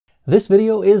This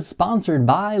video is sponsored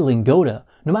by Lingoda.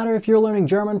 No matter if you're learning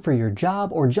German for your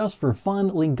job or just for fun,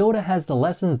 Lingoda has the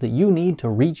lessons that you need to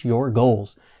reach your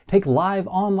goals. Take live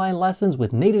online lessons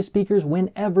with native speakers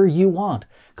whenever you want.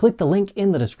 Click the link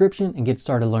in the description and get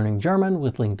started learning German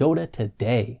with Lingoda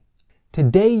today.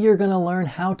 Today you're going to learn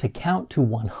how to count to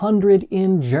 100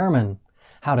 in German,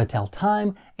 how to tell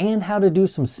time, and how to do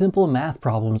some simple math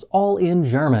problems all in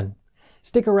German.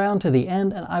 Stick around to the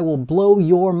end and I will blow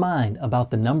your mind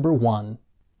about the number 1.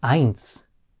 Eins.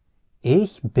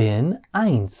 Ich bin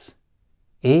eins.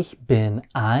 Ich bin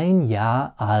ein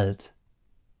Jahr alt.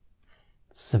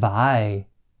 2.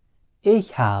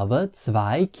 Ich habe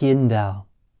 2 Kinder.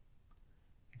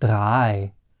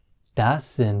 3.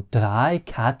 Das sind 3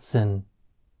 Katzen.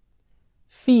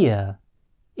 4.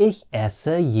 Ich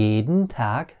esse jeden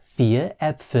Tag 4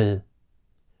 Äpfel.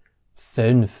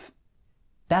 5.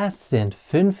 Das sind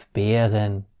 5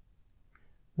 Beeren.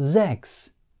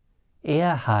 6.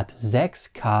 Er hat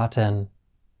 6 Karten.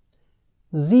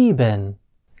 7.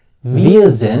 Wir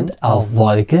sind auf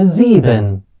Wolke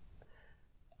 7.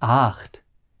 8.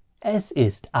 Es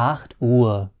ist 8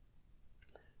 Uhr.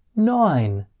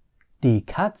 9. Die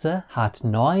Katze hat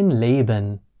 9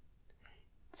 Leben.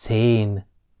 10.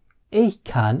 Ich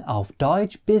kann auf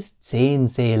Deutsch bis 10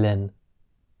 zählen.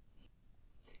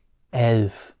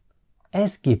 11.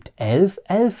 Es gibt 11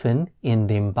 Elfen in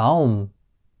dem Baum.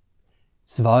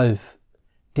 12.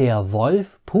 Der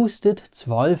Wolf pustet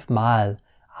 12 Mal,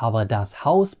 aber das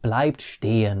Haus bleibt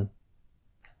stehen.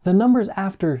 The numbers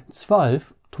after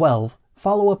 12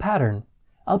 follow a pattern.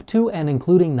 Up to and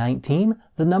including 19,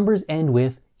 the numbers end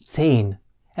with 10,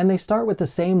 and they start with the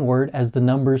same word as the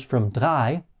numbers from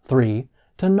 3,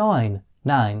 to 9.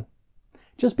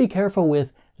 Just be careful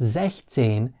with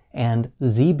 16 and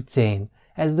 17,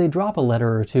 as they drop a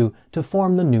letter or two to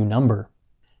form the new number.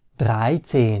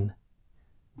 13.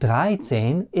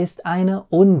 13 ist eine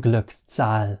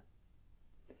Unglückszahl.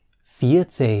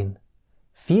 14.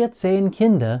 14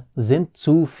 Kinder sind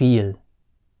zu viel.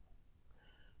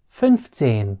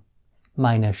 15.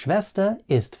 Meine Schwester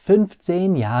ist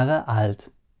 15 Jahre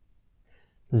alt.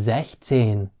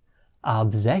 16.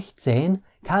 Ab 16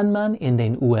 kann man in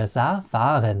den USA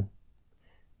fahren.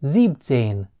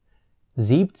 17.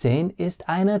 17 ist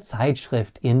eine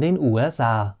Zeitschrift in den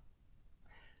USA.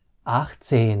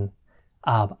 18.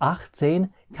 Ab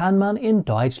 18 kann man in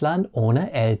Deutschland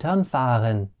ohne Eltern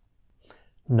fahren.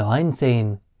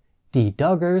 19. Die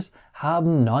Doggers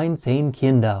haben 19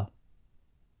 Kinder.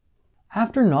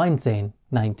 After 19,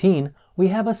 we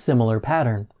have a similar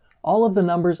pattern. All of the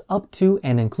numbers up to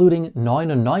and including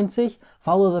 99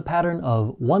 follow the pattern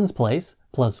of ones place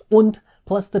plus und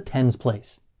plus the tens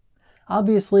place.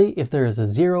 Obviously, if there is a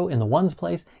 0 in the ones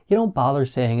place, you don't bother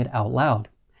saying it out loud.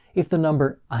 If the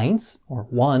number eins, or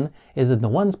 1, is in the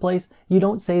ones place, you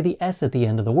don't say the s at the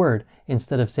end of the word.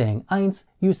 Instead of saying eins,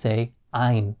 you say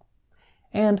ein.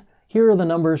 And here are the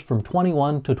numbers from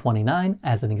 21 to 29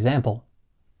 as an example.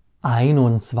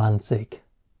 21, 22,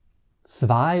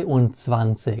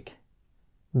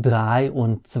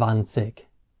 23,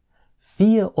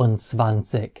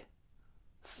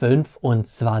 24,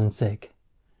 25,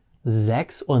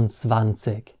 26,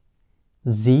 27,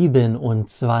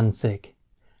 28,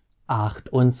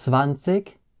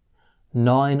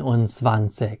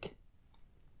 29.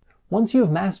 Once you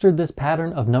have mastered this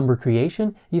pattern of number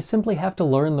creation, you simply have to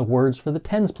learn the words for the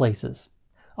tens places.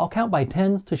 I'll count by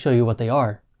tens to show you what they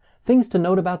are. Things to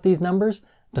note about these numbers: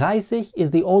 30 is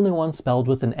the only one spelled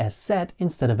with an S set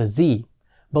instead of a Z.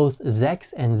 Both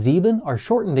 6 and 7 are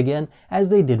shortened again as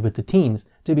they did with the teens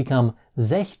to become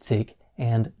 60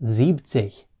 and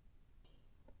 70.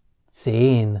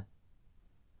 10,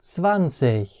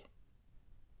 20,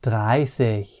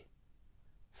 30,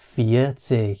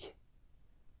 40,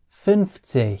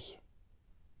 50,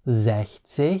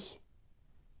 60,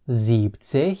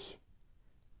 70,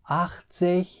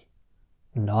 80,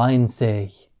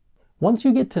 90. Once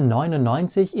you get to 99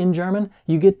 in German,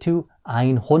 you get to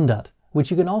 100, which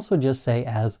you can also just say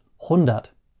as 100.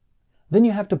 Then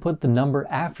you have to put the number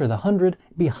after the 100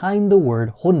 behind the word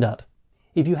 100.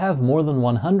 If you have more than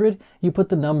 100, you put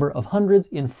the number of hundreds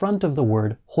in front of the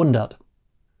word 100.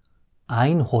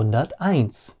 101,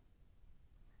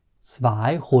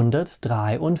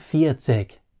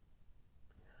 243,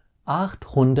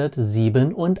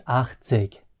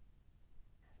 887.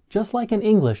 Just like in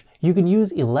English, you can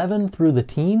use 11 through the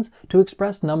teens to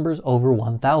express numbers over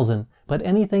 1,000, but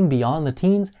anything beyond the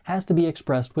teens has to be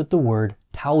expressed with the word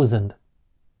 1,000.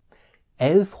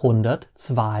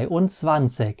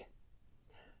 1122,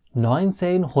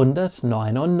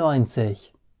 1999,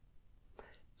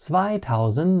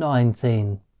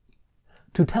 2019,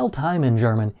 To tell time in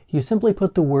German, you simply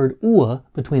put the word Uhr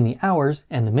between the hours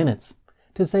and the minutes.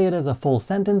 To say it as a full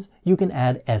sentence, you can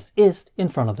add es ist in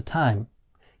front of the time.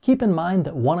 Keep in mind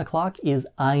that 1 o'clock is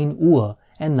 1 Uhr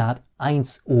and not 1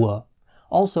 Uhr.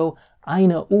 Also,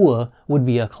 eine Uhr would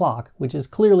be a clock, which is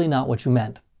clearly not what you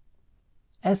meant.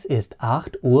 Es ist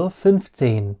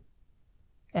 8:15 Uhr.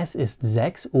 Es ist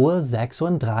 6:36 Uhr.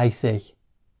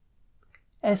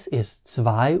 Es ist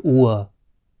 2 Uhr.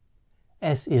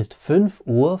 Es ist 5:55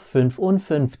 Uhr.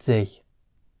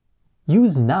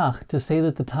 Use nach to say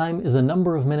that the time is a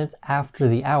number of minutes after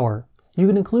the hour. You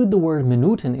can include the word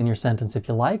Minuten in your sentence if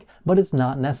you like, but it's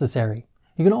not necessary.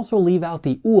 You can also leave out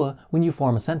the Uhr when you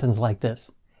form a sentence like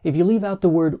this. If you leave out the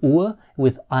word Uhr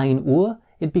with 1 Uhr,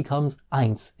 it becomes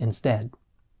eins instead.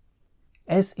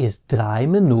 Es ist 3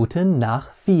 Minuten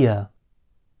nach 4.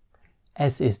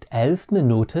 Es ist 11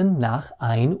 Minuten nach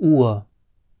 1 Uhr.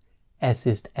 Es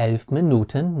ist 11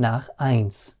 Minuten nach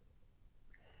 1.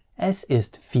 Es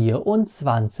ist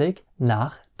 24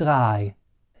 nach 3.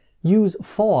 Use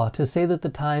vor to say that the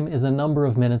time is a number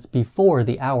of minutes before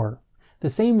the hour. The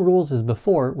same rules as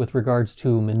before with regards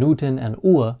to Minuten and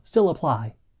Uhr still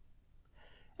apply.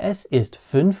 Es ist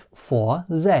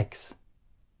 5:06.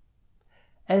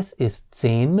 Es ist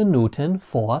 10 Minuten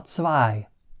vor 2.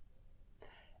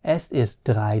 Es ist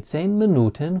 13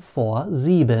 Minuten vor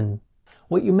 7.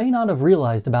 What you may not have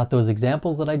realized about those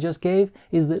examples that I just gave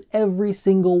is that every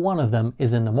single one of them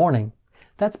is in the morning.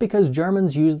 That's because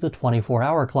Germans use the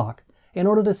 24-hour clock. In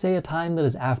order to say a time that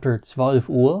is after 12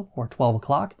 Uhr, or 12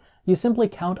 o'clock, you simply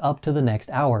count up to the next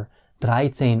hour,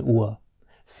 13 Uhr,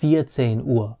 14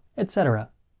 Uhr, etc.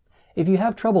 If you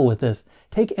have trouble with this,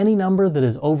 take any number that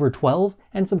is over 12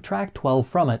 and subtract 12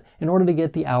 from it in order to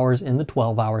get the hours in the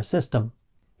 12-hour system.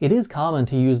 It is common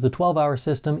to use the 12-hour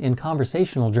system in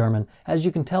conversational German, as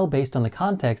you can tell based on the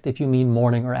context if you mean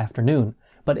morning or afternoon,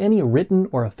 but any written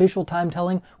or official time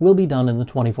telling will be done in the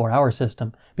 24-hour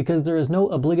system, because there is no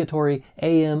obligatory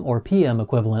AM or PM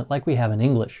equivalent like we have in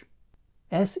English.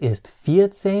 Es ist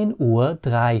 14:30 Uhr.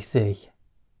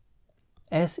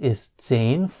 Es ist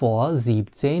 10 vor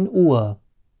 17 Uhr.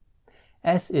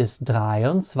 Es ist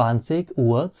 23:12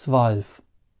 Uhr.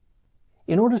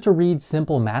 In order to read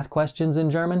simple math questions in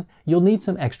German, you'll need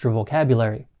some extra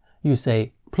vocabulary. You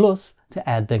say plus to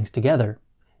add things together.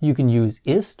 You can use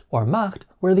ist or macht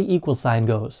where the equal sign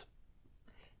goes.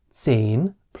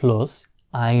 10 plus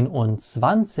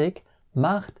 21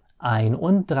 macht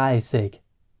 31.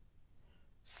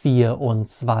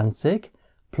 24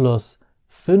 plus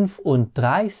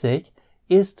 35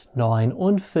 ist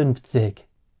 59.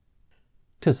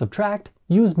 To subtract,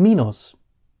 use minus.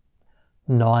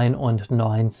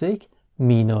 99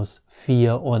 minus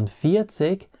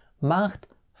 44 macht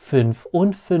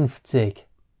 55.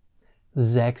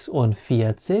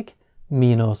 46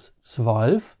 minus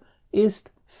 12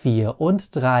 ist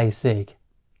 34.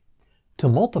 To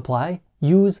multiply,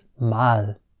 use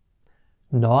mal.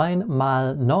 9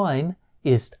 mal 9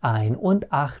 ist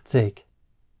 81.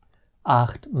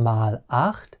 8 mal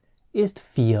 8 ist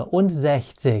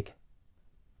 64.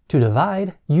 To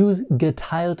divide, use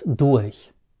geteilt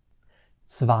durch.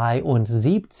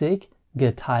 72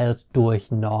 geteilt durch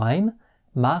 9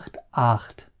 macht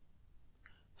 8.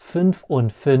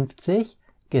 55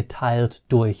 geteilt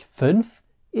durch 5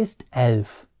 ist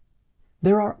 11.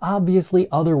 There are obviously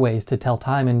other ways to tell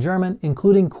time in German,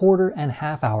 including quarter and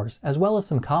half hours, as well as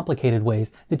some complicated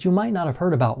ways that you might not have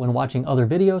heard about when watching other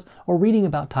videos or reading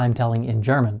about time telling in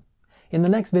German. In the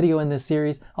next video in this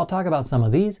series, I'll talk about some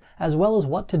of these, as well as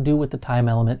what to do with the time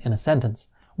element in a sentence.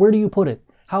 Where do you put it?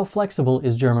 How flexible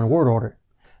is German word order?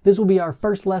 This will be our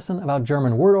first lesson about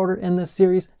German word order in this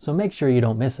series, so make sure you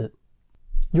don't miss it.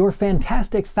 Your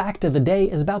fantastic fact of the day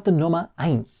is about the Nummer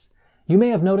 1. You may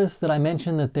have noticed that I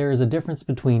mentioned that there is a difference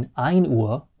between 1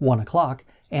 Uhr, 1 o'clock,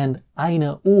 and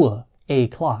eine Uhr, a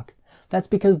clock. That's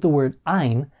because the word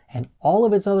ein and all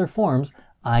of its other forms,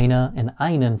 eine and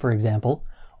einen for example,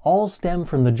 all stem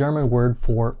from the German word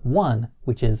for one,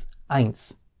 which is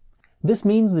eins. This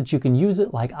means that you can use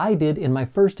it like I did in my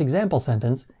first example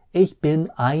sentence, Ich bin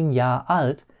 1 Jahr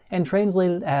alt, and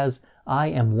translate it as I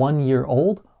am 1 year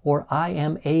old or I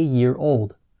am a year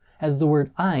old, as the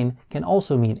word ein can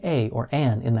also mean a or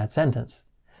an in that sentence.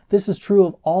 This is true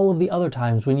of all of the other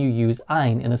times when you use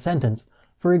ein in a sentence.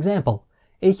 For example,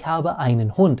 Ich habe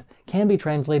einen Hund can be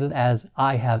translated as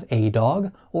I have a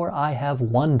dog or I have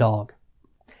one dog.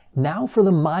 Now for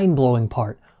the mind-blowing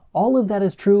part. All of that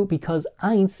is true because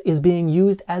eins is being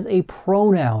used as a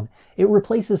pronoun. It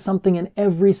replaces something in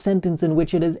every sentence in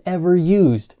which it is ever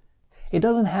used. It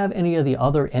doesn't have any of the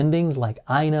other endings like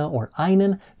eine or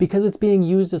einen because it's being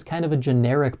used as kind of a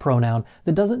generic pronoun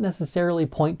that doesn't necessarily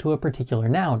point to a particular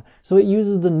noun, so it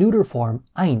uses the neuter form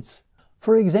eins.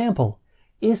 For example,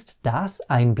 ist das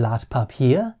ein Blatt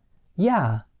Papier?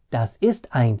 Ja, das ist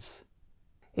eins.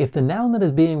 If the noun that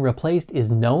is being replaced is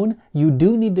known, you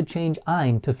do need to change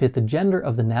ein to fit the gender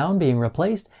of the noun being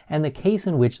replaced and the case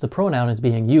in which the pronoun is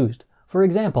being used. For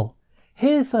example,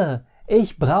 Hilfe!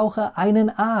 Ich brauche einen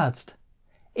Arzt.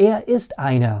 Ist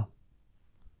einer.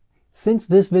 Since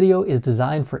this video is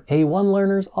designed for A1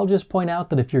 learners, I'll just point out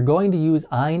that if you're going to use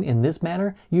ein in this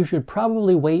manner, you should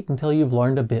probably wait until you've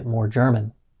learned a bit more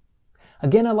German.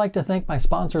 Again, I'd like to thank my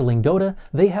sponsor Lingoda.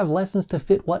 They have lessons to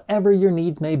fit whatever your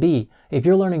needs may be. If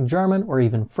you're learning German or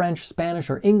even French, Spanish,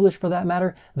 or English for that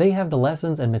matter, they have the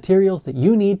lessons and materials that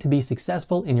you need to be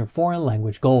successful in your foreign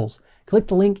language goals. Click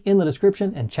the link in the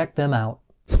description and check them out.